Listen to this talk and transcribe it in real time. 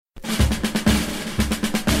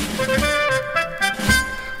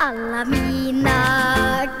Alla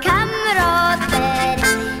mina kamrater,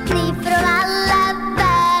 ni från alla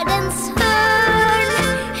världens hörn.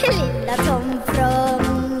 Lilla Tom från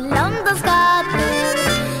Londons gator,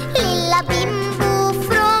 lilla Bimbo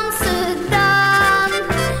från Sudan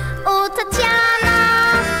och Tatjana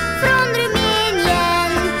från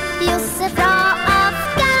Rumänien, Josef från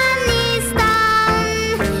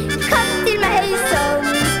Afghanistan. Kom till mig som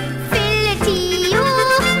fyller 10,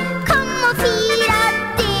 kom och fira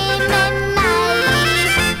det med mig.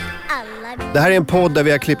 Det här är en podd där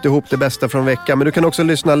vi har klippt ihop det bästa från veckan. Men du kan också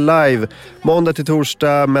lyssna live måndag till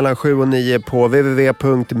torsdag mellan 7 och 9 på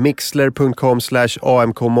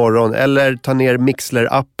www.mixler.com/amkmorgon eller ta ner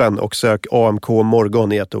Mixler-appen och sök AMK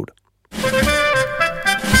morgon i ett ord.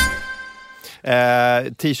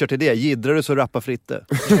 T-shirt är det. Giddrar du så rappa Fritte.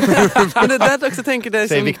 Men det där också tänker det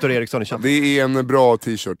säger som Victor Eriksson i chatten. Det är en bra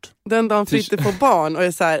t-shirt. den dagen Fritte får barn och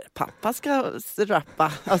är så här: pappa ska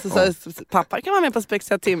rappa. Alltså så här, pappa kan vara med på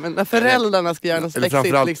spexiga timmen när föräldrarna ska göra något Eller spexigt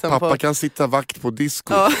framförallt liksom, pappa på... kan sitta vakt på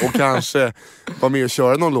disco och kanske vara med och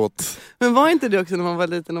köra någon låt. Men var inte det också när man var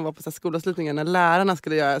liten och var på så här skolavslutningar när lärarna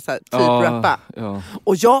skulle göra så här, typ rappa? Ja.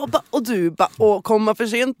 Och jag ba, och du ba, och komma för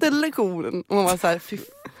sent till lektionen. Och man var så här, fy.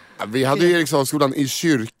 Vi hade ju Eriksonsskolan i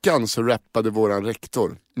kyrkan, så rappade våran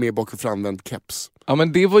rektor med bak och framvänd keps. Ja,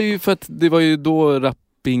 men det var ju för att det var ju då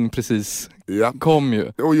rapping precis kom ju.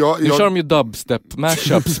 Och Nu kör de ju dubstep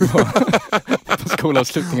mashups på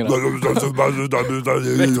skolavslutningarna.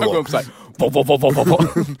 Rektorn går upp så här.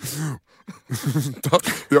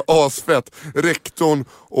 Det är asfett. Rektorn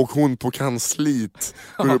och hon på kansliet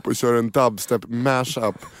går upp och kör en dubstep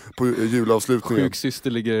mashup på julavslutningen.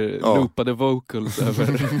 Sjuksyster ligger loopade vocals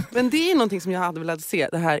över. Men det är någonting som jag hade velat se.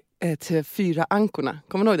 Det här TV4-ankorna.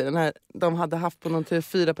 Kommer du ihåg det? Den här, de hade haft på någon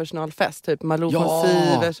TV4-personalfest. Typ Malou von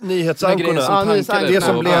Sivers. Nyhetsankorna. Ja, nyhetsankorna. Det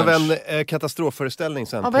som blev en katastrofföreställning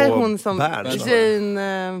sen vad på är hon som Berns.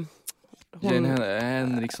 Jane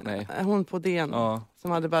Henriksson, nej. Hon på DN. Ja.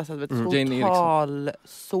 Som hade bara satt Jane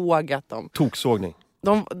sågat dem. Toksågning.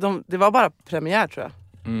 Det var bara premiär tror jag.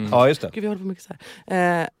 Ja, just det. Gud, vi håller på mycket så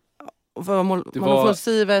här. Malou var von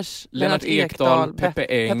Sivers, Lennart Ekdal, Peppe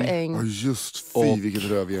Eng. Ja, just vilket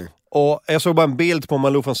rövgäng. Och jag såg bara en bild på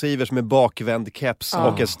Malou von Sivers med bakvänd keps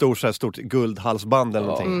och ett stort guldhalsband eller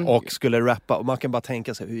någonting. Och skulle rappa. Och man kan bara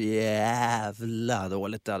tänka sig hur jävla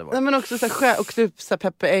dåligt det hade varit. Nej, men också så här, och typ så här,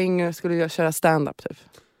 Peppe Eng skulle köra stand-up typ.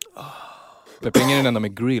 Peppe Eng är den enda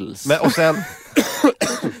med grills. Men, och sen...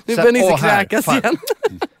 Nu börjar Nisse kräkas igen.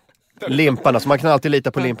 Limpan, alltså man kan alltid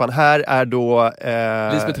lita på limpan. Här är då...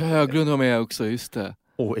 Elisabeth Höglund var med också, just det.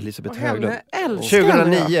 Elisabeth Höglund.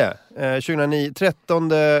 2009,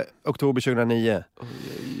 13 oktober 2009.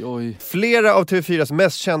 Oj. Flera av TV4s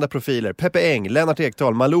mest kända profiler, Peppe Eng, Lennart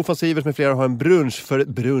Ekdal, Malou von Sivers med flera har en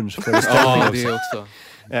brunchföreställning. Ja, det också.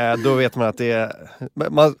 Då vet man att det är...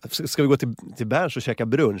 Ska vi gå till Berns och käka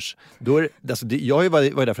brunch? Då är, alltså, jag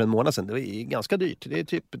var där för en månad sedan. Det är ganska dyrt. Det är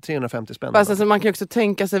typ 350 spänn. Alltså, man kan också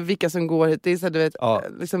tänka sig vilka som går hit. Det är så här, du vet,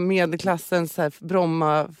 liksom medelklassen, så här,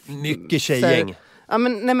 Bromma... Mycket tjejgäng. Ja,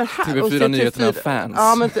 men här... TV4 Nyheterna fans.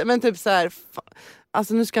 Ja, men typ så här...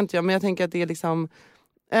 Alltså nu ska inte jag, men jag tänker att det är liksom...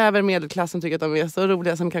 Över medelklassen tycker att de är så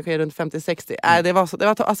roliga som kanske är runt 50-60. Det var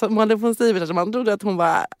alltså Malou von Sivers, man trodde att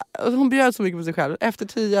hon bjöd så mycket på sig själv. Efter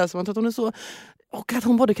 10 så man trodde att hon är så, och att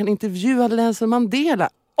hon både kan intervjua Nelson Mandela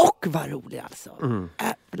och var rolig alltså.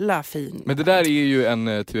 Jävla fin. Men det där är ju en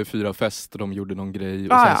TV4-fest och de gjorde någon grej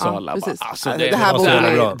och sen sa alla bara, alltså, det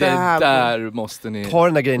här måste ni... Ta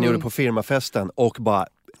den där grejen ni gjorde på firmafesten och bara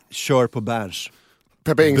kör på Berns.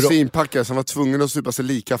 Peppe Eng svinpackare som var tvungen att supa sig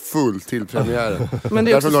lika full till premiären. Men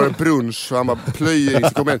det är därför också la en brunch och han bara plöjer in.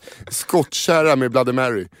 Så kom en skottkärra med Bloody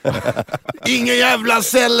Mary. Ingen jävla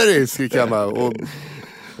selleri, skriker han bara. Och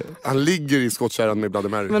han ligger i skottkärran med Bloody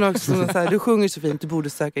Mary. Men också så här, du sjunger så fint, du borde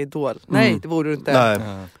söka Idol. Nej, det borde du inte. Nej.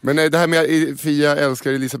 Men det här med Fia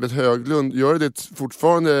älskar Elisabeth Höglund, gör det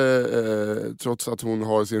fortfarande trots att hon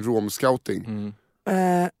har sin romscouting?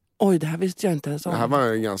 Oj, det här visste jag inte ens om. Det här var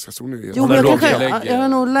en ganska stor nyhet. Jo, men jag har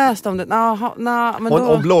nog läst om det.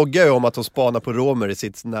 Hon bloggar ju om att hon spanar på romer i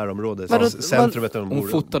sitt närområde. Centrumet där hon bor. Hon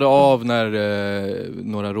fotade av när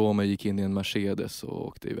några romer gick in i en Mercedes och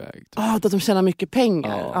åkte iväg. Att de tjänar mycket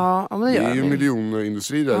pengar. Men det är ju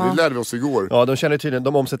miljonindustri där. Det lärde vi oss igår. Ja, de känner tydligen,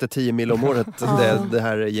 de omsätter 10 mil om året, det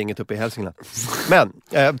här gänget uppe i Hälsingland. Men,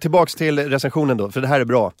 tillbaks till recensionen då, för det här är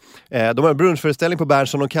bra. De har en brunchföreställning på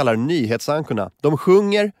Berns som de kallar Nyhetsankorna. De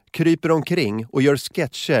sjunger, kryper omkring och gör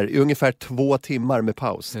sketcher i ungefär 2 timmar med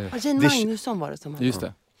paus. Jane Magnusson var det som hade. Just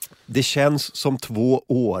det. Det känns som 2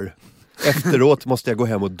 år. Efteråt måste jag gå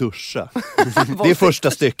hem och duscha. Det är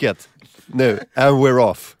första stycket. Nu, and we're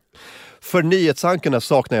off. För nyhetsankarna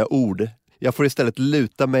saknar jag ord. Jag får istället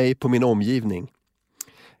luta mig på min omgivning.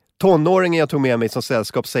 Tonåringen jag tog med mig som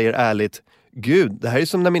sällskap säger ärligt: Gud, det här är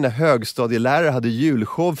som när mina högstadielärare hade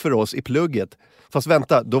julshow för oss i plugget. Fast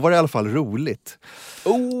vänta, då var det i alla fall roligt.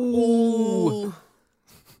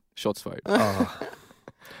 Shots fired.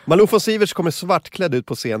 Malou von Sivers kommer svartklädd ut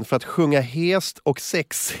på scen för att sjunga hest och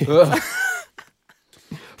sexigt.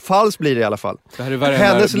 Falskt blir det i alla fall. Det här är värre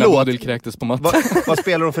Hennes när låt. Bodil kräktes på mattan. Vad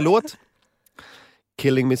spelar hon för låt?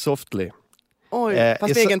 Killing Me Softly. Oj,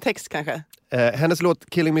 fast egen text kanske. Hennes låt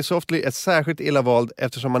Killing Me Softly är särskilt illa vald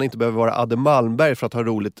eftersom man inte behöver vara Adde Malmberg för att ha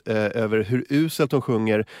roligt över hur uselt hon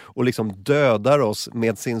sjunger och liksom dödar oss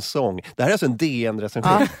med sin sång. Det här är alltså en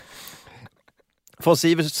DN-recension. Von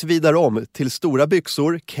Sivers svidar om till stora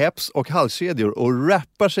byxor, keps och halskedjor och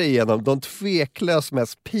rappar sig igenom de tveklöst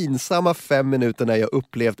mest pinsamma 5 minuterna jag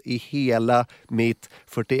upplevt i hela mitt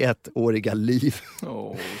 41-åriga liv.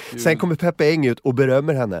 Sen kommer Peppe Eng ut och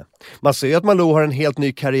berömmer henne. Man ser ju att Malou har en helt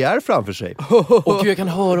ny karriär framför sig. Och jag kan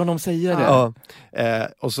höra honom säga det. Ja.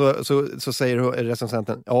 Och så säger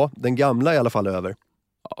recensenten, ja, den gamla är i alla fall över.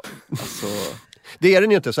 Alltså... Det är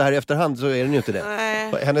den ju inte, så här i efterhand så är den ju inte det.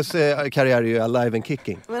 Nej. Hennes karriär är ju alive and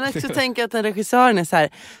kicking. Men också tänka att den regissören är så här,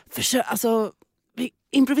 alltså, vi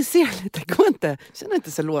improviserar lite, gå inte, känner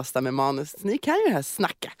inte så låsta med manus, ni kan ju det här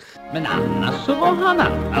snacka. Men annars så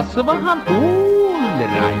var han all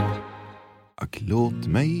right. Ack, låt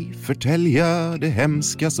mig förtälja det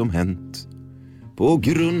hemska som hänt på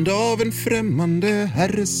grund av en främmande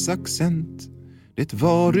herres accent. Det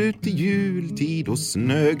var ut i jultid och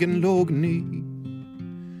snögen låg ny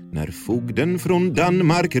när fogden från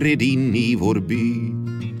Danmark red in i vår by.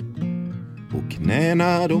 Och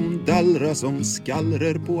knäna de dallra som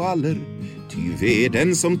skallrer på aller, ty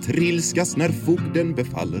veden som trilskas när fogden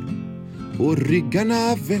befaller. Och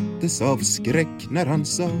ryggarna vettes av skräck när han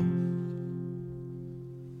sa: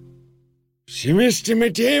 Semester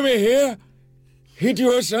med dame her, hitt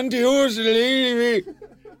jo sådan det år så længe vi.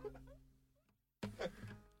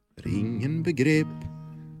 Ingen begrep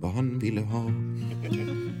vad han ville ha.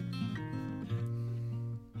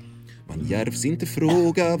 Man järvs inte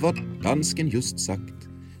fråga vad dansken just sagt,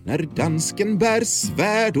 när dansken bär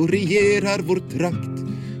svärd och regerar vår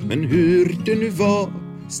trakt. Men hur det nu var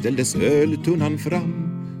ställdes öltunnan fram,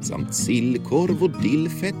 samt sillkorv och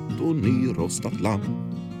dillfett och nyrostat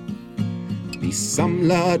lamm. Vi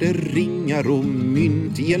samlade ringar och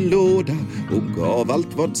mynt i en låda och gav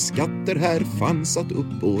allt vad skatter här fanns att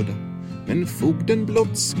uppbåda. Men fogden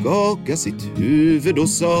blott skaka sitt huvud och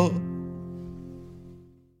sa: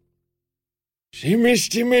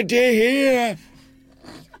 Semester med det her,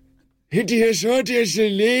 hitt jo sådan så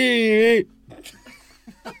længe vi.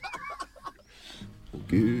 Och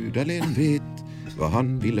gudalen vet vad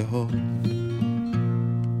han ville ha.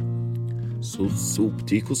 Så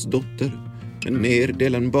soptikos dotter med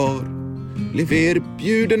nerdelen bar blev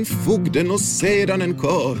erbjuden fogden och sedan en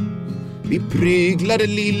kar. Vi pryglade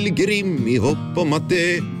Lillgrim i hopp om att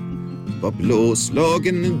det var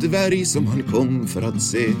blåslagen dvärg som han kom för att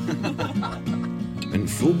se. Men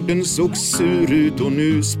fogden såg sur ut och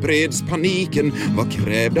nu spreds paniken. Vad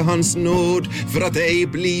krävde hans nåd för att ej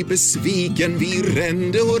bli besviken? Vi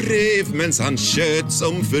rände och rev mens han tjöt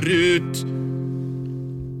som förut.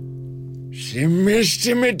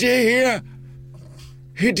 Semester med det her,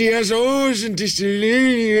 hitt jo sådan det så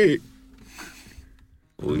længe.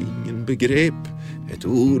 Och ingen begrep ett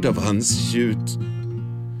ord av hans tjut.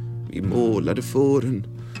 Vi målade fåren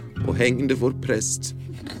och hängde vår präst.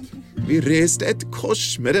 Vi reste ett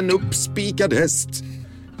kors med en uppspikad häst.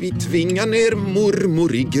 Vi tvingade ner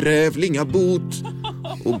mormor i grävlingabot,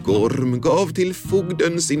 och Gorm gav till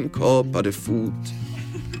fogden sin kapade fot.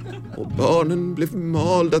 Och barnen blev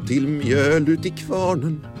malda till mjöl ut i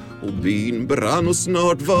kvarnen, och byn brann och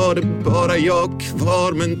snart var det bara jag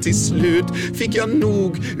kvar. Men till slut fick jag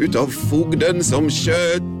nog utav fogden som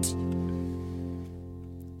kött.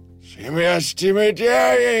 Semester med det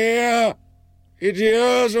her, hitt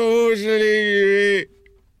jo så længe vi.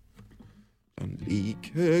 En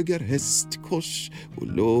likhögar hästkors och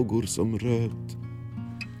lågor som röt.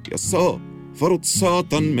 Jag sa: far åt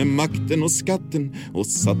satan med makten och skatten, och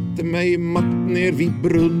satte mig matt ner vid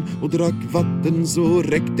brunn och drack vatten. Så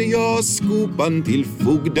räckte jag skopan till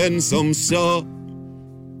fogden som sa: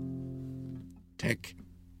 tack.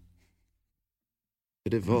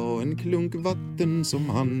 Det var en klunk vatten som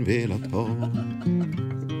han velat ha.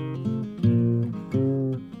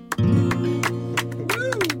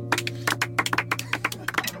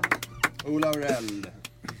 Ola Aurell.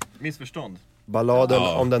 Missförstånd. Balladen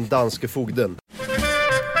om den danske fogden.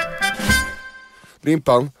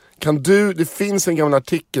 Limpan, Det finns en gammal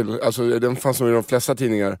artikel, alltså den fanns nog i de flesta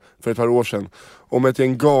tidningar för ett par år sedan, om ett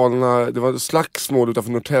gäng galna, det var slagsmål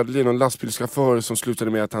utanför Norrtälje, någon lastbilschaufför som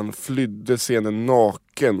slutade med att han flydde scenen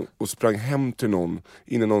naken och sprang hem till någon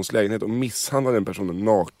in i någons lägenhet och misshandlade den personen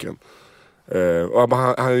naken. Och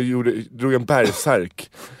han drog en berserk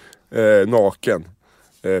naken.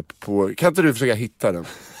 Kan inte du försöka hitta den?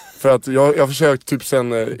 För att jag har försökt typ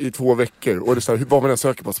sen i 2 veckor och det står vad man än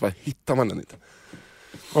söker på så bara hittar man den inte.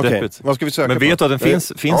 Okej, vad ska vi söka Men på? vet du att den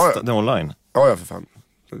finns Ja. den online? Ja, för fan.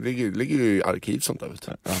 Det ligger ju i arkiv sånt där, vet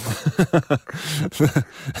du.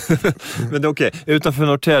 Men det är okej. Utanför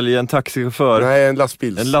Norrtälje, en taxichaufför. Nej, en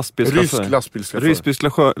lastbilschaufför. Rysk lastbilschaufför. Rysk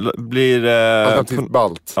blir... Alternativt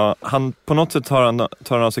balt. Ja, han, på något sätt tar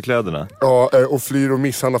han av sig kläderna. Ja, och flyr och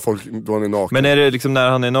misshandlar folk då han är naken. Men är det liksom när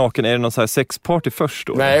han är naken, är det någon så här sexparty först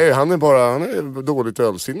då? Nej, han är dåligt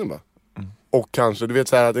ölsinne bara. Och kanske, du vet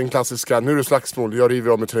så här att en klassiska, nu är det slagsmål, jag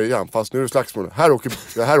river av med tröjan. Fast nu är det slagsmål, här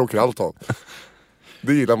åker allt av.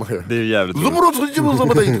 Det gillar man ju. Det är ju jävligt roligt.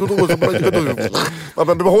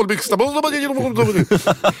 Behåll byxorna.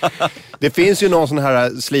 Det finns ju någon sån här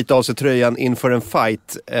slita av sig tröjan inför en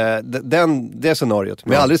fight. Det scenariot.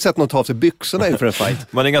 Men jag har aldrig sett någon ta av sig byxorna inför en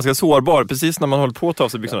fight. Man är ganska sårbar precis när man håller på att ta av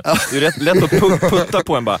sig byxorna. Det är ju lätt att putta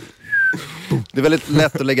på en bara. Det är väldigt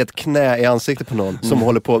lätt att lägga ett knä i ansiktet på någon som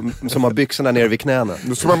har byxorna ner vid knäna.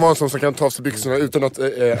 Då ska man vara en sån som kan ta av sig byxorna utan att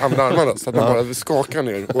använda armarna. Så att man bara skakar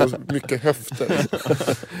ner och mycket höfter.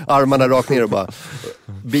 Armarna rakt ner och bara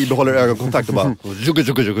bibehåller ögonkontakt och bara...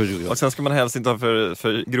 Och sen ska man helst inte ha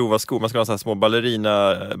för grova skor. Man ska ha så här små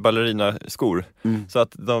ballerina-skor. Så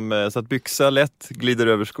att byxa lätt glider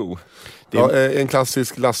över sko. Ja, en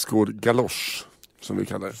klassisk lastgård galosch. Som vi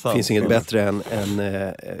kallar det. Det finns inget bättre än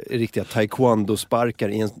riktiga taekwondo-sparkar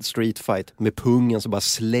i en streetfight med pungen som bara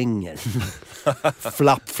slänger.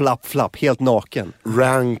 Flapp, helt naken.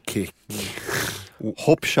 Rankick.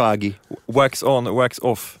 Hoppshagi. Wax on, wax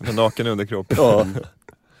off med naken underkropp. Ja.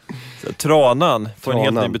 Tranan får en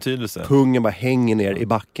helt ny betydelse. Pungen bara hänger ner i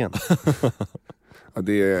backen. Ja,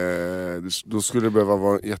 då skulle det behöva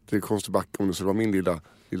vara en jättekonstig backe om det skulle vara min lilla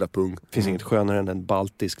pung. Det finns inget skönare än en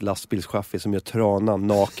baltisk lastbilschaufför som gör tranan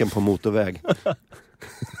naken på motorväg.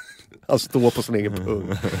 Han står på sin egen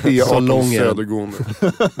pung. E18 södergående.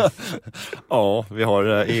 Ja, vi har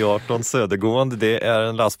E18 södergående. Det är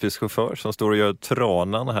en lastbilschaufför som står och gör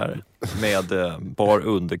tranan här med bar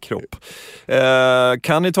underkropp.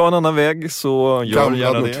 Kan ni ta en annan väg så gör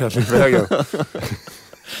gärna det.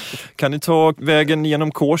 Kan ni ta vägen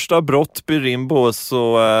genom Kårsta, Brottby, Rimbo och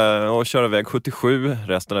köra väg 77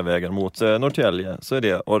 resten av vägen mot Norrtälje, så är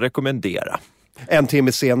det att rekommendera. En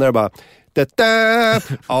timme senare bara...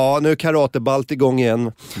 Ja, nu är karatebalt igång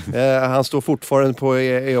igen. Han står fortfarande på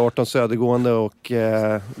E18 södergående och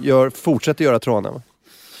fortsätter göra tranan.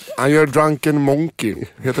 Han gör Drunken Monkey,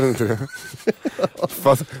 heter det inte det?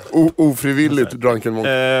 Fast ofrivilligt Drunken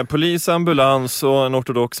Monkey. Polis, ambulans och en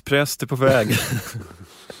ortodox präst är på väg.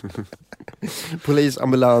 Polis,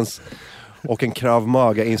 ambulans och en Krav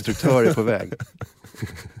Maga-instruktör är på väg.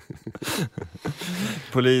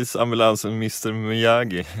 Polis, ambulans och Mr.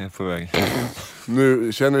 Miyagi är på väg.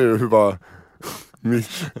 Nu känner du hur bara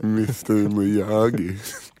Mr. Miyagi.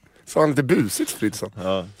 Så han lite busigt, Fritzson.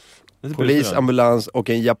 Ja. Polis, ambulans och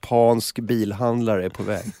en japansk bilhandlare är på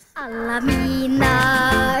väg. Alla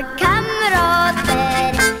mina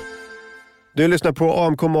kamrater. Du lyssnar på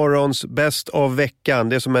AMK Morgons Bäst av veckan.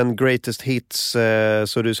 Det är som en greatest hits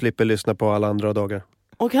så du slipper lyssna på alla andra dagar.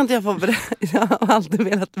 Och kan inte jag få berätta? Jag har alltid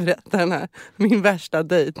velat berätta den här. Min värsta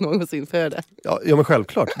dejt någonsin för det. Ja, men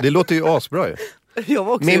självklart. Det låter ju asbra ju. Jag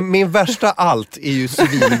var också... min värsta allt är ju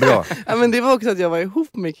svinbra. Ja, men det var också att jag var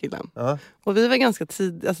ihop med killen. Ja. Och vi var ganska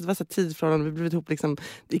tid, alltså det var så tid från honom. Vi blev ihop liksom,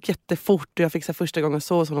 det gick jättefort och jag fick så första gången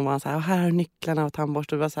så honom var han så här, här har nycklarna och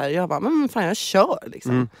tandborste. Och det var så här, jag bara, men fan jag kör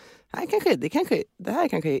liksom. Det här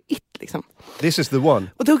kanske är it liksom. This is the one.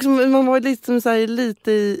 Och det också, man var lite, så här,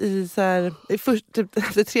 lite i så här, först, typ,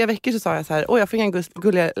 efter 3 veckor så sa jag så här, jag fick en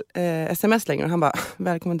gulliga sms längre. Och han bara,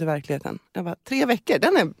 välkommen till verkligheten. Jag bara, 3 veckor, det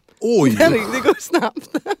går snabbt.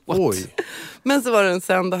 Oj. Men så var det en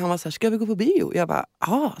söndag, han var så här, ska vi gå på bio? Jag bara,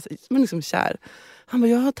 men liksom kär. Han bara,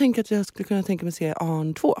 jag har tänkt att jag skulle kunna tänka mig att se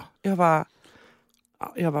Arn 2. Jag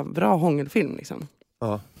var bra hångelfilm liksom.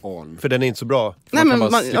 Ja. För den är inte så bra. Nej, men om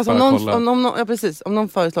någon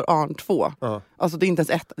föreslår Arn 2, alltså det är inte ens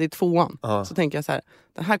 1, det är 2:an. Så tänker jag så här,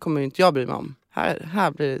 det här kommer ju inte jag bry mig om.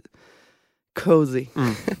 Här blir det cozy.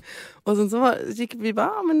 Och sen så gick vi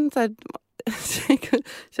bara, men så här,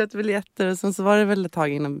 köpte biljetter och sen så var det väl ett tag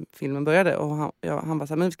innan filmen började och han bara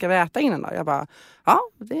så här, men ska vi äta innan då? Jag bara,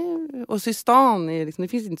 och så i stan är liksom, det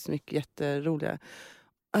finns inte så mycket jätteroliga.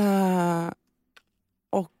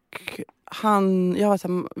 Och jag var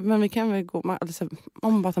såhär, men vi kan väl gå, alltså,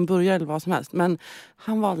 om att han börjar eller vad som helst. Men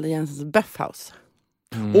han valde Jensens Beffhaus.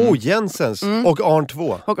 Jensens och Arn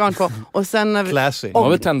 2. Och sen när vi... Classy. Har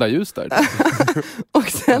vi tända ljus där? Och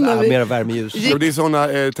sen när vi... Mera värmeljus. Det är såna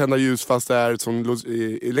tända ljus fast det är som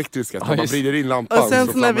elektriska. Så man vrider in lampan. Och sen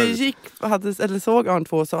så när vi såg Arn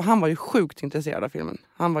 2 så han var ju sjukt intresserad av filmen.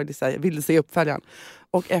 Han var ju ville se uppföljaren.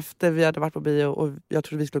 Och efter vi hade varit på bio och jag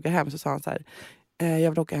trodde vi skulle åka hem så sa han så här: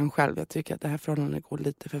 jag vill åka hem själv, jag tycker att det här förhållandet går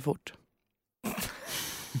lite för fort.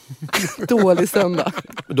 Dålig söndag.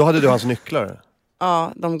 Då hade du hans nycklar?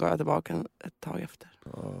 Ja, de gav jag tillbaka ett tag efter.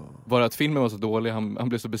 Bara att filmen var så dålig, han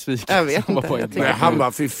blev så besviken. Jag vet inte. Han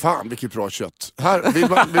bara, fy fan vilket bra kött. Här,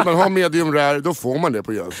 vill man ha medium rare, då får man det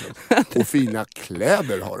på Jönsson. Och fina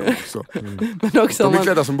kläder har de också. Men också de är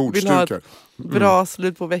klädda som bordsdukar. Bra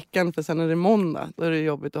slut på veckan, för sen är det måndag. Då är det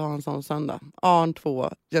jobbigt att ha en sån söndag. Arn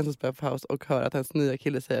 2, Jensens Beffhaus och höra att hans nya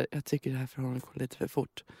kille säger: jag tycker det här förhållandet går lite för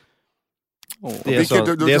fort. Det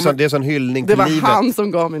är sån hyllning till livet. Det var han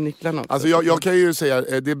som gav mig nycklarna också. Alltså jag kan ju säga,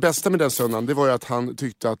 det bästa med den söndagen, det var ju att han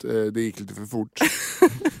tyckte att det gick lite för fort.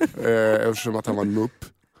 Eftersom att han var en mupp.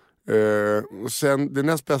 Och sen det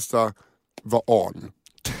näst bästa var Arn.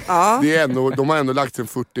 Ja. Det är ändå, de har ändå lagt en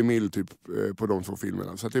 40 mil typ på de två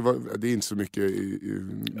filmerna. Så att det är inte så mycket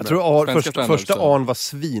jag tror första Arn var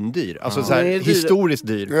svindyr. Alltså så här, historiskt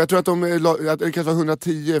dyr. Jag tror att det kanske var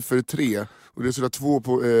 110 för 3. Och det skulle vara 2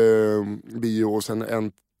 på bio och sen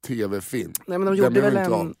en tv-film. Nej, men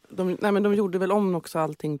de gjorde väl om också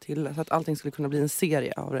allting till så att allting skulle kunna bli en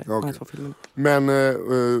serie av det. Okay. Två filmerna. Men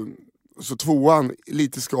så 2:an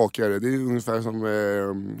lite skakigare. Det är ungefär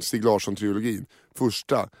som Stig Larsson-trilogin.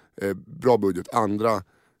 Första, bra budget. Andra,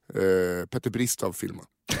 Petter Bristav filmen.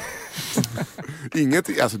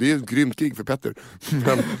 Inget, alltså det är ett grymt gig för Petter.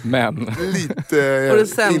 Men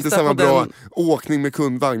lite inte samma bra åkning med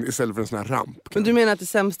kundvagn istället för en sån här ramp. Men du menar att det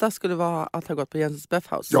sämsta skulle vara att ha gått på Jensens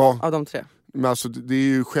Beffhaus? Ja. Av de 3? Men alltså det är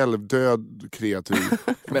ju självdöd kreatur.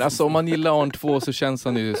 Men alltså om man gillar Arn 2 så känns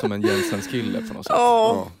han ju som en Jensens kille på något sätt.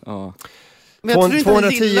 Ja. Men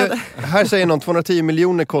 210, här säger någon 210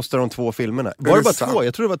 miljoner kostar de 2 filmerna. Var det bara 2?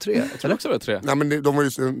 Jag tror det var 3. Jag tror också det var 3. Nej, men de var ju,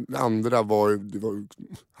 den andra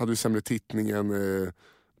hade ju sämre tittning än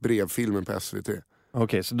brevfilmen på SVT.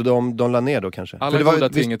 Okej, så de la ner då kanske? Alla goda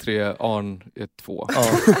ting är 3, Arn är 2. Ja.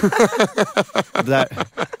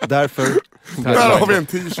 Därför... Där har vi en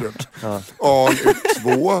t-shirt. Ja. Arn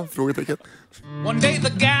är 2, frågetecken. One day the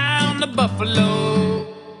guy on the buffalo.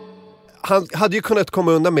 Han hade ju kunnat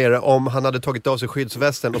komma undan med det om han hade tagit av sig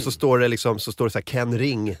skyddsvästen och så står det så här Ken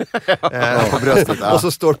Ring på bröstet. Ja. Och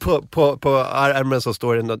så står på armen så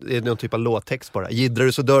står det någon typ av låttext bara. Giddrar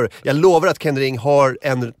du så dör. Jag lovar att Ken Ring har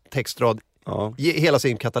en textrad hela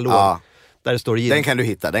sin katalog där det står giddrar. Den kan du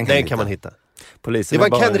hitta. Den kan man hitta. Polisen det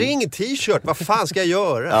var en Ken Ring t-shirt. Vad fan ska jag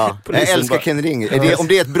göra? Ja, jag älskar Ken Ring. Om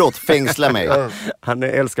det är ett brott, fängsla mig. Han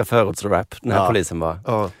älskar förortsrap, den här polisen bara.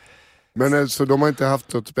 Ja. Men så de har inte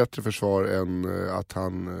haft ett bättre försvar än att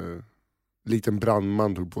han likt en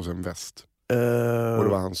brandman tog på sig en väst. Och det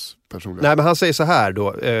var hans personliga. Nej, men han säger så här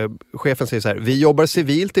då. Chefen säger så här: vi jobbar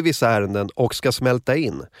civilt i vissa ärenden och ska smälta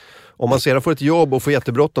in. Om man sedan får ett jobb och får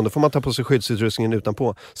jättebråttom, då får man ta på sig skyddsutrustningen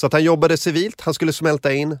utanpå. Så att han jobbade civilt, han skulle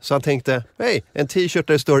smälta in. Så han tänkte, hej, en t-shirt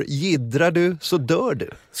där det står giddrar du så dör du.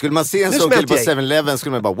 Skulle man se en sån kille på 7-Eleven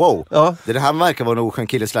skulle man bara, wow. Ja. Det här verkar vara en oskön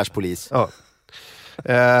kille / polis. Ja.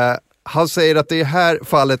 Han säger att det i här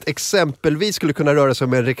fallet exempelvis skulle kunna röra sig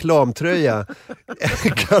om en reklamtröja.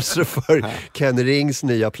 Kanske för Ken Rings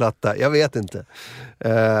nya platta. Jag vet inte.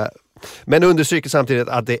 Men understryker samtidigt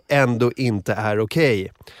att det ändå inte är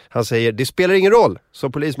okej. Han säger, det spelar ingen roll.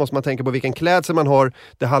 Som polis måste man tänka på vilken klädsel man har.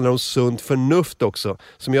 Det handlar om sunt förnuft också.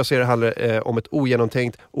 Som jag ser det handlar om ett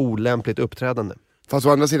ogenomtänkt, olämpligt uppträdande. Fast å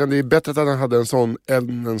andra sidan, det är bättre att han hade en sån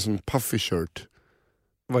puffy shirt.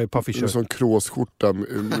 Vad är puffy shirt? En sån kråsskjorta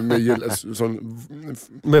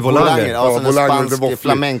med volanger. Ja, en spansk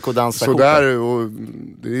flamenco-dansarskjorta. Så där, och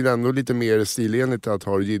det är ändå lite mer stilenligt att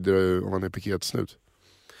ha jidder om man är piketsnut.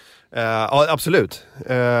 Ja, absolut.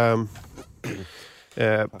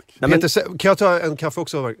 Kan jag ta en kaffe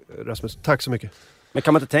också, Rasmus? Tack så mycket. Men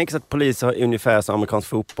kan man inte tänka sig att poliser har ungefär som amerikansk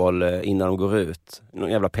fotboll innan de går ut?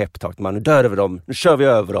 Någon jävla peptalk. Nu dödar vi dem, nu kör vi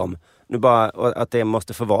över dem. Nu bara att det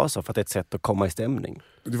måste få vara så för att det är ett sätt att komma i stämning.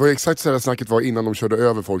 Det var ju exakt så här snacket var innan de körde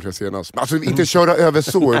över folk senast. Alltså inte köra över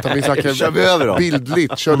så, utan vi snackar kör vi över dem?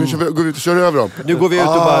 Bildligt. Går ut och kör över dem. Nu går vi ut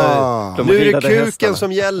och bara... Nu är det kuken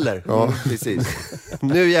som gäller. Ja, precis.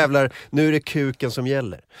 Nu jävlar, nu är det kuken som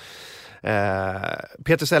gäller.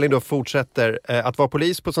 Peter Selling då fortsätter att vara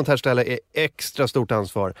polis på ett sånt här ställe är extra stort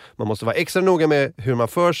ansvar. Man måste vara extra noga med hur man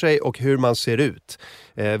för sig och hur man ser ut.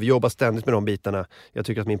 Vi jobbar ständigt med de bitarna. Jag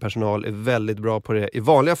tycker att min personal är väldigt bra på det i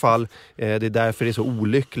vanliga fall. Det är därför det är så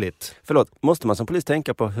olyckligt. Förlåt, måste man som polis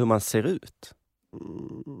tänka på hur man ser ut?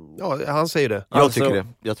 Ja, han säger det.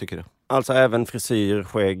 Jag tycker det. Alltså även frisyr,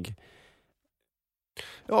 skägg.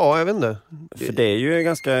 Ja, jag vet inte. För det är ju en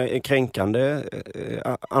ganska kränkande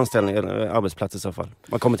anställning eller arbetsplats i så fall.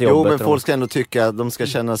 Man kommer till jobbet. Jo, men folk ska ändå tycka att de ska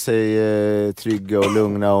känna sig trygga och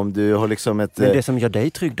lugna om du har liksom ett... Men det som gör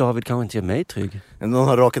dig trygg, David, kanske inte gör mig trygg. Någon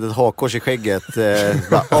har rakat ett hakkors i skägget.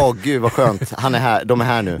 Gud vad skönt. Han är här, de är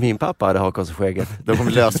här nu. Min pappa hade hakkors i skägget. De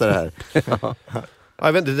kommer lösa det här. Ja,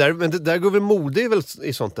 jag vet inte, men det där går väl mode väl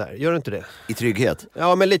i sånt där, gör det inte det? I trygghet?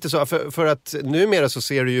 Ja, men lite så, för att numera så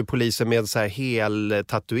ser du ju poliser med så här hel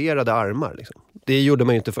tatuerade armar liksom. Det gjorde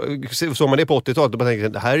man ju inte för. Såg man det på 80-talet, då man tänkte,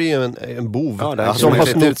 det här är ju en bov som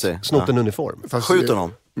har snott en uniform. Skjut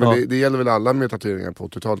honom. Men det gäller väl alla med tatueringar på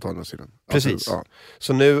 80-talet å andra sidan. Precis. Alltså, ja.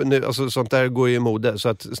 Så nu alltså, sånt där går ju i mode. Så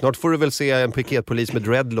att snart får du väl se en piketpolis med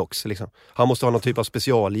dreadlocks liksom. Han måste ha någon typ av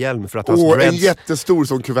specialhjälm för att hans dreads... en jättestor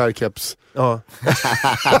sån kuvertkeps. Ja.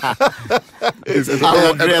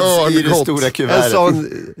 Alla dreads i det stora kuvertet. En sån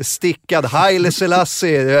stickad Haile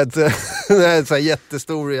Selassie, en sån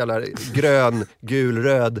jättestor jävla grön, gul,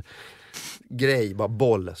 röd grej, bara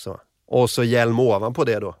boll så. Och så hjälm ovanpå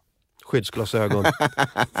det då. Skyddsglasögon.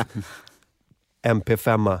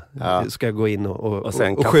 MP5 ska gå in och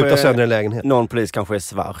skjuta sönder en lägenhet. Någon polis kanske är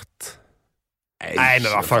svart. Nej,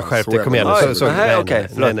 men vad fan, skärp det, kom igen.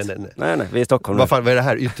 Nej, vi är i Stockholm. Vad fan, vad är det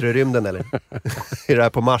här? Yttre rymden eller? Är det här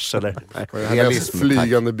på Mars eller? Realism,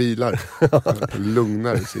 flygande bilar.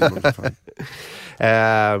 Lugnare Simon.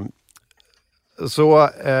 Så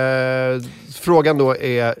frågan då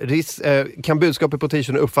är, kan budskapet på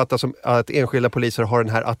t-shirten uppfattas som att enskilda poliser har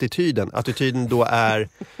den här attityden? Attityden då är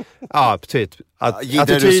attityd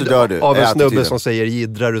av en snubbe som säger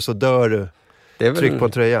giddrar du så dör du. Tryck på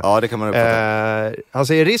en tröja. Ja, det kan man uppfatta. Han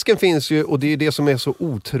säger risken finns ju, och det är det som är så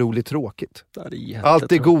otroligt tråkigt. Det allt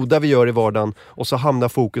det goda vi gör i vardagen och så hamnar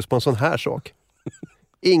fokus på en sån här sak.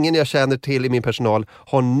 Ingen jag känner till i min personal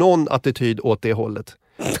har någon attityd åt det hållet.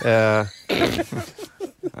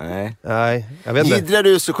 Nej, jag vet inte. Giddrar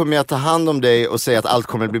du så kommer jag ta hand om dig och säga att allt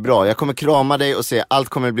kommer bli bra. Jag kommer krama dig och säga att allt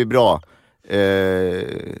kommer bli bra.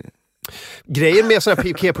 Grejen med sådana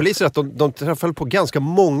här PK-poliser är att de träffar på ganska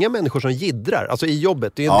många människor som giddrar, alltså i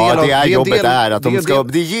jobbet. Det är en del av, det är jobbet där att det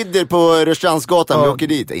är jidder på Rörstrandsgatan. Vi åker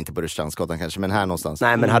dit, inte på Rörstrandsgatan kanske, men här någonstans.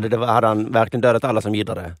 Nej, men hade han verkligen dödat alla som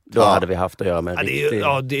giddrade, då hade vi haft att göra med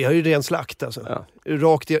det är ju ren slakt alltså.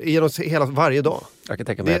 Rakt genom varje dag. Jag kan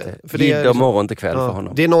tänka mig att det är morgon till kväll för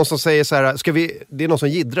honom. Det är någon som säger så här, det är någon som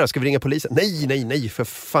giddrar, ska vi ringa polisen? Nej, för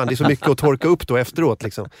fan, det är så mycket att torka upp då efteråt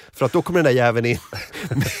liksom. För att då kommer den där jäveln in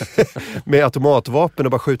med automatvapen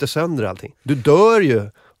och bara skjuter sönder allting. Du dör ju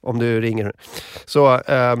om du ringer. Så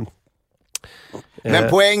men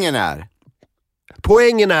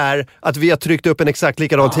Poängen är att vi har tryckt upp en exakt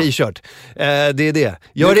likadan t-shirt. Det är det.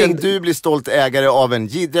 Nu kan du bli stolt ägare av en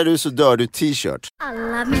giddrar du så dör du t-shirt.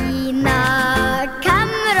 Alla mina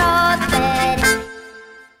kamrater.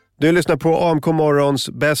 Du lyssnar på AMK Morgons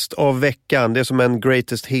Bäst av veckan. Det är som en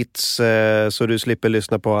greatest hits, så du slipper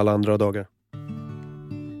lyssna på alla andra dagar.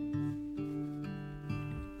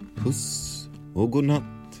 Puss och godnatt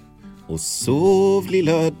och sov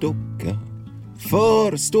lilla docka.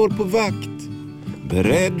 Far står på vakt,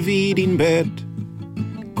 beredd vid din bädd.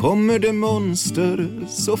 Kommer det monster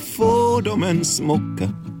så får de en smocka.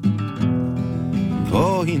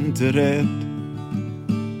 Var inte rädd.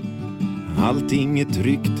 Allting är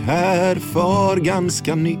tryggt här, far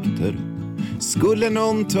ganska nykter. Skulle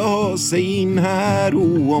någon ta sig in här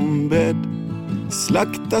oombedd,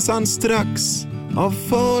 slaktas han strax av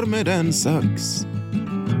far med en sax.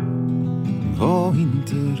 Var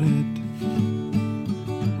inte rädd.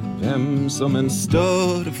 Vem som en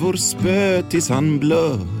stör får spö tills han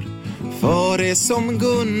blör. Far är som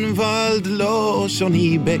Gunvald Larsson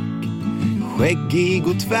i Bäck, skäggig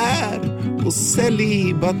och tvär och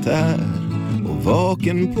celibatär och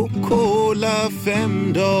vaken på cola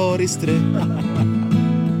 5 dagar i sträck.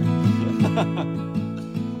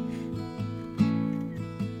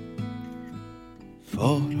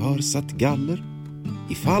 Far har satt galler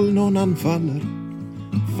ifall någon anfaller.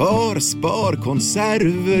 Far spar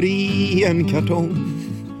konserver i en kartong.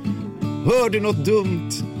 Hör du något dumt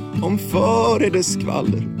om far är det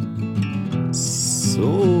skvaller,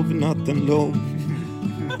 sov natten lång.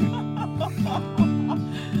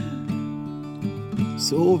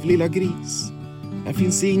 Sov lilla gris, här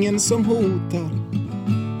finns ingen som hotar.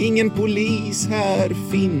 Ingen polis,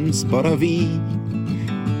 här finns bara vi.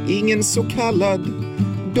 Ingen så kallad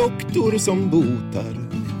doktor som botar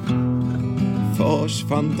fars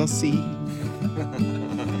fantasi.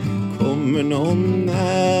 Kommer någon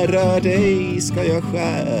nära dig ska jag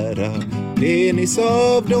skära penis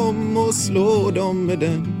av dem och slå dem med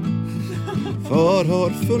den. Far har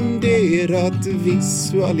funderat,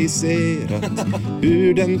 visualiserat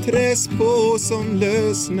hur den träs på som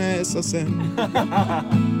lösnäsa sen.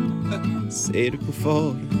 Ser du på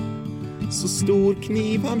far, så stor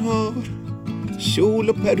kniv han har, kjol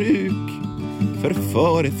och peruk, för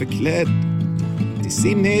far är förklädd till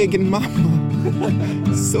sin egen mamma.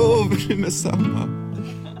 Sover du med samma?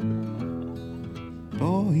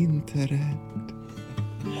 Var inte rädd.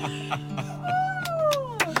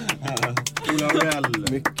 Ola Aurell.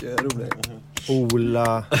 Mycket roligt.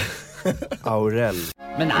 Ola Aurell.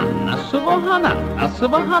 Men annars så var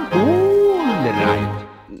han all right.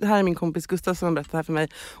 Det här är min kompis Gustav som har berättat det här för mig.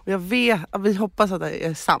 Och vi hoppas att det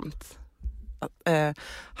är sant.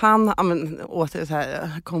 Han, åter så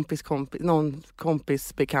här, någon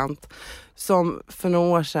kompis bekant som för några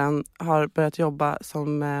år sedan har börjat jobba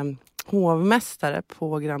som hovmästare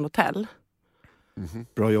på Grand Hotel. Mm-hmm.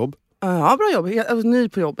 Bra jobb. Ja, bra jobb. Ny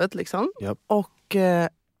på jobbet liksom. Yep. Och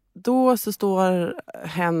då så står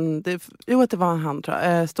det var han tror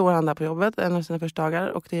jag. Står han där på jobbet en av sina första dagar.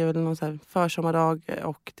 Och det är väl någon så här försommardag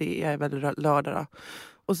och det är väl lördag då.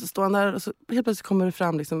 Och så står han där och så helt plötsligt kommer det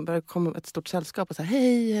fram börjar komma ett stort sällskap och säger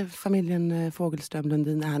hej, familjen Fogelström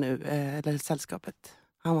Lundin är här nu, eller sällskapet.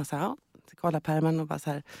 Han var så här, kolla pärmen och bara så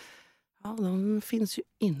här, ja, de finns ju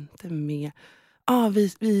inte med. Ja, vi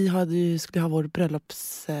skulle ha vår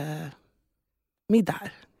bröllopsmiddag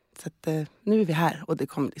här. Så att nu är vi här och det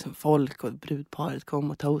kom liksom folk och brudparet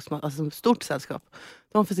kom och toastmat, alltså ett stort sällskap.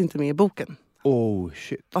 De finns inte med i boken. Oh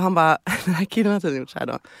shit. Och han bara, den här killen har tydligen gjort så här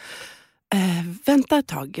då. Vänta ett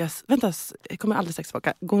tag, jag kommer alldeles strax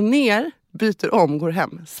tillbaka. Går ner, byter om, går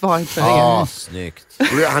hem. Svarar inte för ringen. Snyggt.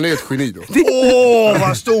 Han är ett geni då.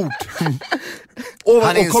 Vad stort! Och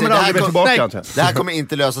kommer aldrig mer tillbaka. Det här kommer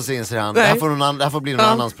inte lösa sig, inser han. Det här får bli någon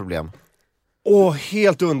annans problem.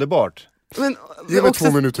 Helt underbart. Men, ge mig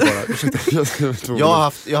 2 minuter bara.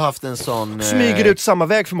 Jag har haft en sån... Smyger ut samma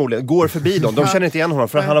väg förmodligen. Går förbi dem. De känner inte igen honom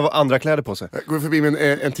för han har andra kläder på sig. Går förbi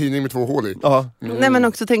med en tidning med 2 hål i. Ja. Nej, men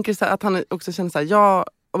också tänker så att han också känner så här,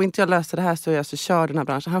 om inte jag löser det här så är jag så kör den här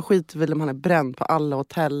branschen. Han skiter väl om han är bränd på alla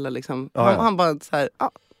hotell liksom. Han bara så här,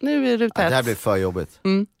 nu är det ruta 1. Det här blir för jobbigt.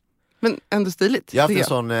 Men ändå stiligt. Jag har haft en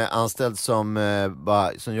sån anställd som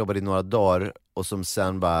jobbade i några dagar och som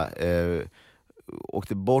sen bara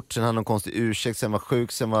åkte bort, sen hade någon konstig ursäkt, sen var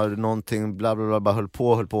sjuk, sen var någonting bla bla bla, bara höll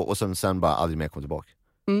på och sen bara aldrig mer kom tillbaka.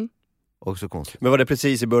 Också konstigt. Men var det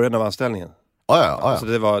precis i början av anställningen? Ja. Alltså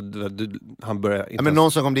det var han började inte. Ja, men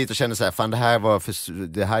någon som kom dit och kände så här, fan det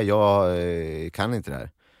här jag kan inte det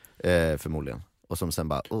här förmodligen. Och som sen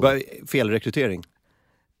bara felrekrytering.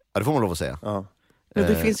 Ja, det får man lov att säga. Ja. Ja,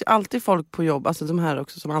 det finns ju alltid folk på jobb, alltså de här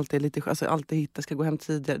också som alltid är lite, alltså alltid hittar, ska gå hem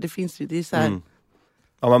tidigare. Det finns ju, det är så här.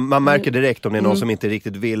 Ja, man märker direkt om det är någon som inte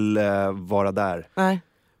riktigt vill vara där. Nej.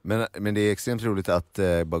 Men det är extremt roligt att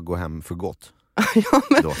bara gå hem för gott.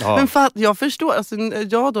 Men jag förstår, alltså,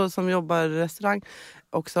 jag då som jobbar i restaurang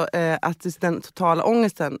också, att den totala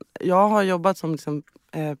ångesten. Jag har jobbat som liksom,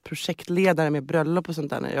 projektledare med bröllop och sånt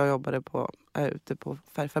där när jag jobbade ute på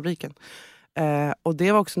färgfabriken. Och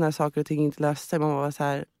det var också när saker och ting inte löste sig. Man var så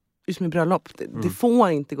här, just med bröllop, det får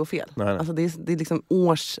inte gå fel. Nej. Alltså det är liksom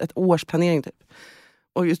ett årsplanering typ.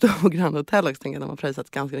 Och just då på Grand Hotel också, tänker jag, de har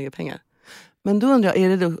pröjsat ganska mycket pengar. Men då undrar jag, är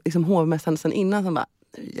det då liksom hovmästaren sen innan som bara,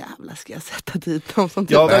 nu jävlar ska jag sätta dit dem som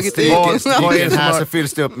tagit ut. Vad är det här så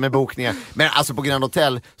fylls det upp med bokningar. Men alltså på Grand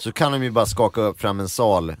Hotel så kan de ju bara skaka upp fram en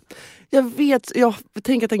sal. Jag vet, jag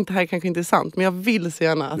tänker att det här kanske inte är sant, men jag vill så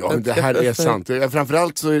gärna att det här är sant.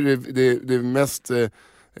 Framförallt så är det mest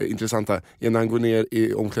intressanta är när han går ner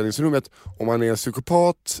i omklädningsrummet, om man är en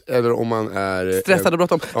psykopat eller om man är stressad och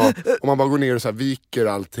bråttom. Ja, om man bara går ner och så här viker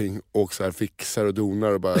allting och så här fixar och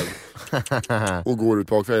donar och bara och går ut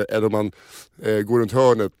bakvägen, eller om man går runt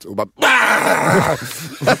hörnet och bara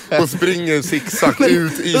och springer zigzag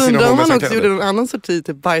ut i sina undrar om man också gjorde någon annan sorti,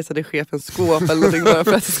 typ bajsade chefens skåp eller någonting bara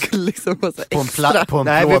för att det skulle liksom vara så extra. På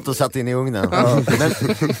en plåt och satt in i ugnen.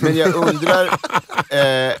 Men jag undrar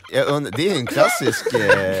det är en klassisk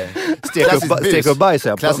Stek upp bajs,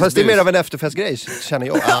 fast det är mer av en efterfestgrej, känner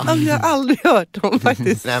jag. Jag har aldrig hört om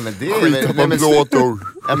faktiskt. Nej, men det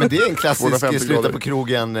är Ja, men det är en klassisk 250 sluta grader. på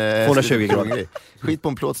krogen 220 grader. Skit på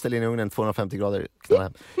en plåt, ställ in i ugnen 250 grader, knalla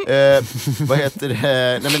hem. Vad heter det?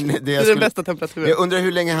 Nej, men Det är den bästa temperaturen. Jag undrar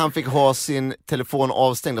hur länge han fick ha sin telefon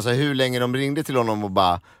avstängd, alltså hur länge de ringde till honom och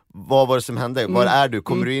bara, vad var det som hände? Var är du?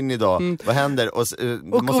 Kommer du in idag? Vad händer? Och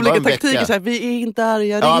olika taktiker, såhär, vi är inte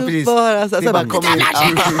arga, det är precis. bara så Det bara kommer in.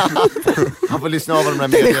 Han får lyssna av de där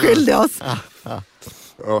den är meddelarna. skyldig oss.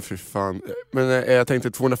 Ja, fy fan. Men jag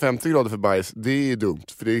tänkte 250 grader för bajs, det är dumt.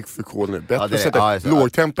 För det är för kolnet. Bättre det är- att sätta ja,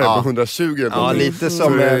 lågtemper ja. på 120. Ja, lite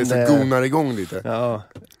som så det en, så gonar igång lite. Ja.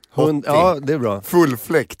 Ja, det är bra. Full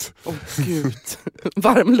fläkt. Gud.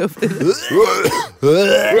 Varm luft.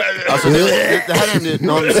 Alltså det här är nu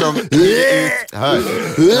någon som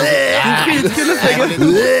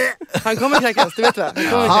Han kommer kräkas, du vet va?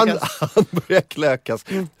 Han börjar klökas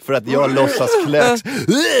för att jag låtsas kläks.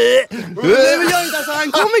 Nej, men jag inte, alltså,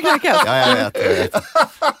 han kommer kräkas. Ja, jag vet.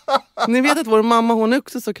 Ni vet att vår mamma, hon är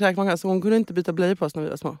också så kräkmånga så hon kunde inte byta blöjor på oss när vi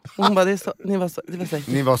var små. Och hon bara, det var så äckligt.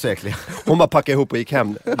 Ni var så äckliga. Hon bara packade ihop och gick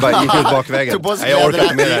hem. Bara gick ut bakvägen. Tog på sig Nej, jag orkar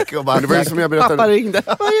inte med det här. och bara, Men det var ju som jag berättade. Pappa ringde.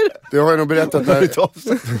 Vad är det? Det har jag nog berättat där.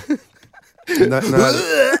 när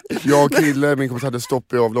jag och Krille, min kompis, hade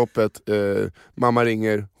stopp i avloppet. Mamma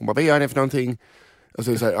ringer. Hon bara, vad gör ni för någonting? Jag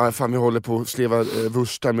säger såhär, fan vi håller på att sleva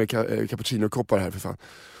vurstar med cappuccino-koppar här för fan.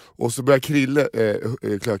 Och så börjar Krille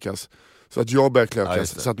klökas. Så att jag börjar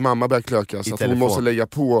klökas, så att mamma börjar klökas. Så att hon måste lägga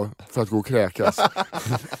på för att gå och kräkas.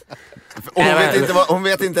 och hon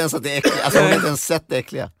vet inte ens att det är äckligt. Alltså hon har inte ens sett det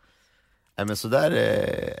äckliga. Nej, men så där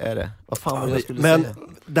är det. Vad fan var det jag skulle säga?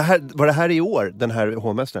 Var det här i år, den här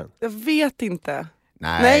hovmästaren? Jag vet inte.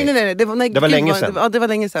 Nej. Det var länge sedan. Ja, det var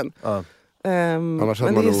länge sedan. Ja. Men det man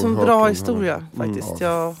är nog en sån hört bra om historia faktiskt.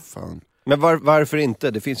 Ja, fan. Men varför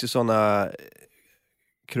inte? Det finns ju såna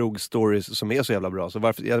krogstories som är så jävla bra.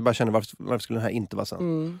 Så jag bara känner, varför skulle den här inte vara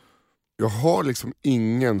sann? Jag har liksom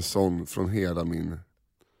ingen sån från hela min...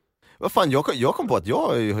 Vad fan, jag kom på att jag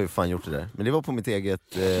har ju fan gjort det där. Men det var på mitt eget,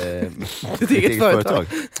 Ditt eget företag.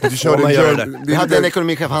 Du körde Vi hade en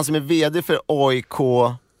ekonomichef, han som är vd för AIK.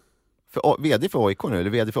 VD för AIK nu, eller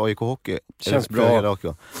VD för AIK Hockey. Känns bra.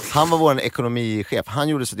 Han var vår ekonomichef. Han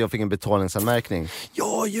gjorde så att jag fick en betalningsanmärkning.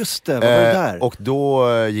 Ja, just det. Vad var det där? Och då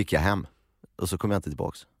gick jag hem. Och så kom jag inte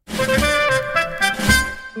tillbaks.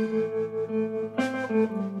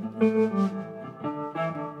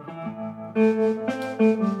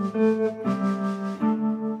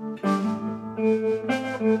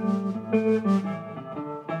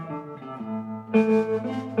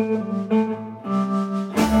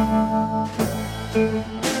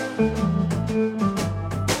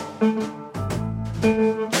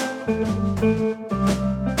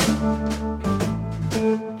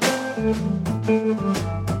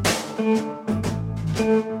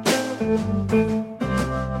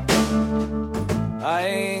 I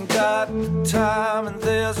ain't got the time and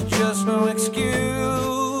there's just no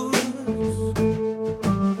excuse.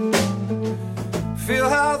 Feel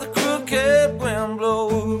how the crooked wind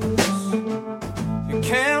blows. You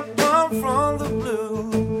can't run from the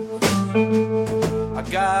blues. I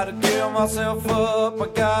gotta get myself up, I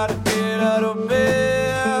gotta get out of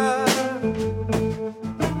bed.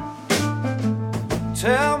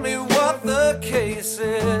 Tell me what the case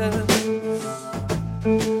is.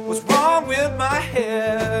 What's wrong with my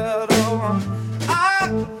head? Oh,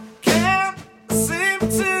 I can't seem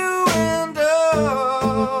to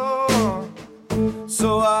endure.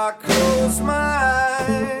 So I close my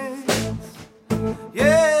eyes.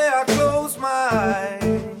 Yeah, I close my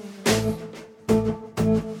eyes.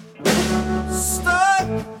 Stuck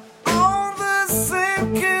on the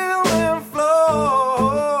same killing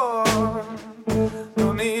floor.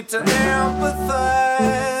 No need to empathize.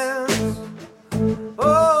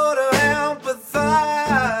 Oh, to empathize,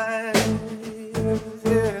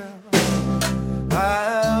 yeah.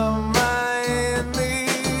 Am I in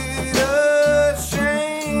need of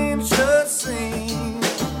change the scene?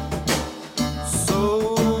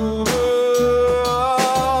 Sober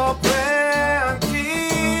up and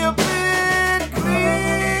keep it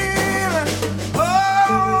clean. Oh,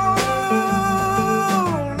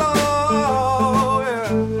 no, yeah.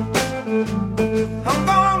 I'm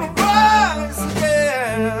gonna rise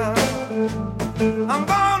again. I'm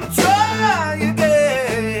gonna try again.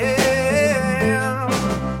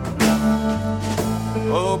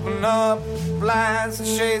 Open up blinds and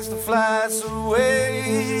chase the flies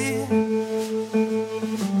away.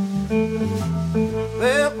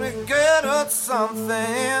 Let me get at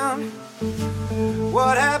something.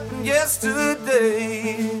 What happened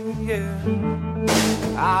yesterday? Yeah.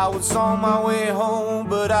 I was on my way home,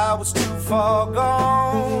 but I was too far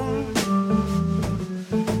gone.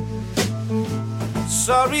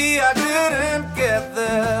 Sorry I didn't get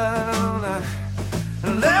there.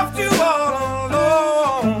 Left you all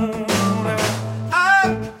alone.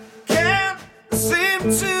 I can't seem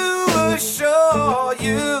to assure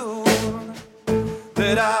you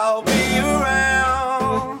that I'll be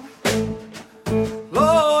around.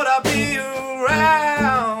 Lord, I'll be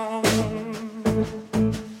around.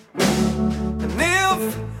 And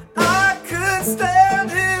if I could stand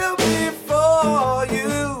here before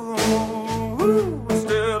you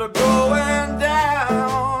instead of going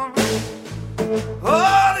down,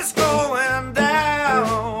 all is going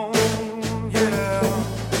down, yeah.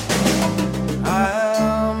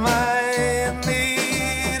 I might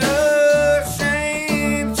need a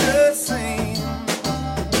change of scene.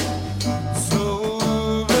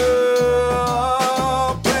 Sober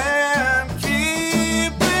up and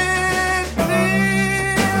keep it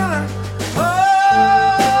clean. Oh,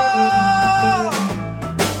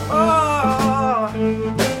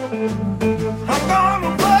 I'm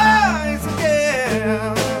gonna rise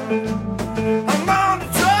again. I'm gonna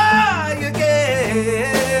try again.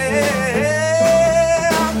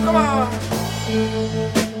 Come on.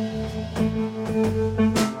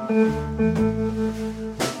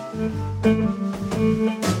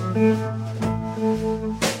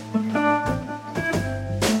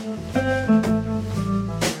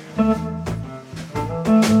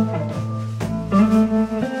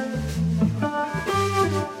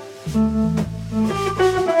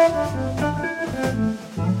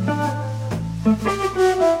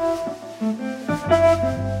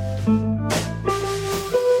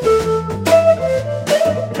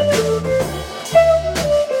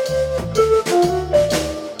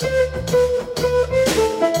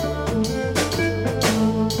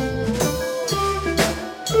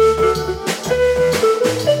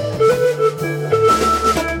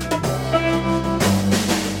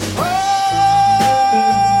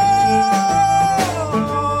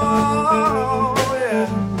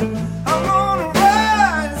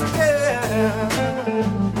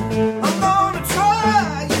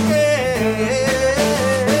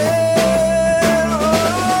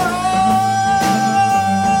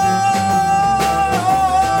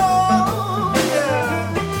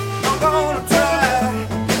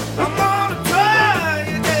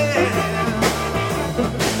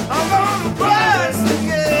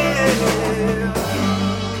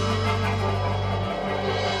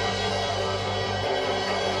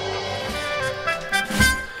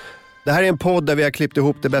 Det här är en podd där vi har klippt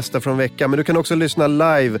ihop det bästa från veckan. Men du kan också lyssna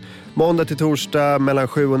live måndag till torsdag mellan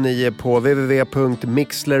 7 och 9 på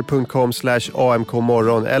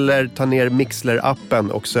www.mixler.com/amkmorgon eller ta ner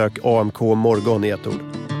Mixler-appen och sök AMK morgon i ett ord.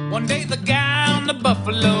 One day the guy on the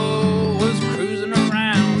buffalo was cruising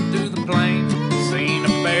around through the plains, seen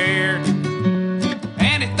a bear,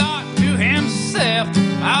 and he thought to himself,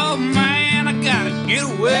 oh man, I gotta get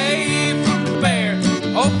away from the bear.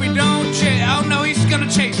 Hope he don't chase, oh no, he's gonna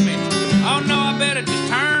chase me. Oh no, I better just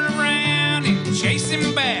turn around and chase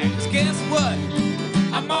him back. 'Cause guess what?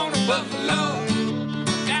 I'm on a buffalo.